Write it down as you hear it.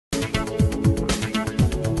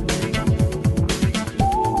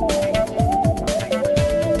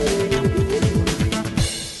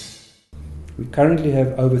currently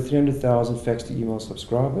have over 300,000 fax to email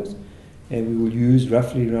subscribers, and we will use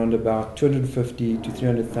roughly around about 250 to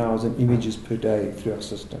 300,000 images per day through our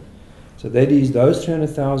system. So that is those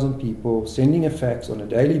 300,000 people sending a fax on a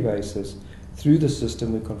daily basis through the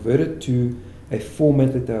system. We convert it to a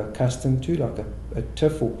format that they're accustomed to, like a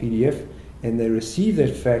TIFF or PDF, and they receive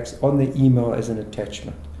that fax on their email as an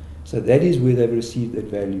attachment. So that is where they've received that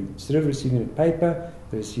value. Instead of receiving it in paper,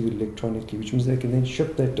 they receive it electronically, which means they can then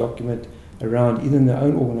ship that document around either in their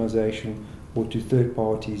own organization or to third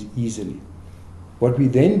parties easily. What we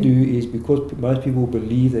then do is, because most people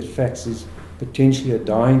believe that fax is potentially a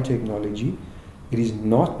dying technology, it is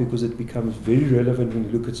not, because it becomes very relevant when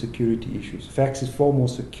you look at security issues. Fax is far more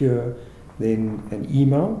secure than an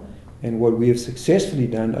email, and what we have successfully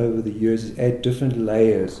done over the years is add different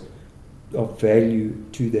layers of value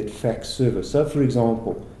to that fax service. So for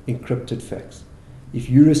example, encrypted fax. If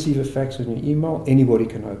you receive a fax on your email, anybody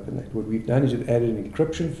can open that. What we've done is we've added an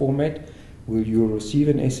encryption format where you'll receive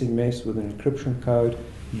an SMS with an encryption code.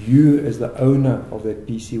 You, as the owner of that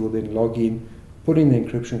PC, will then log in, put in the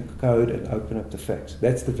encryption code, and open up the fax.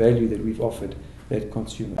 That's the value that we've offered that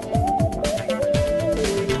consumer.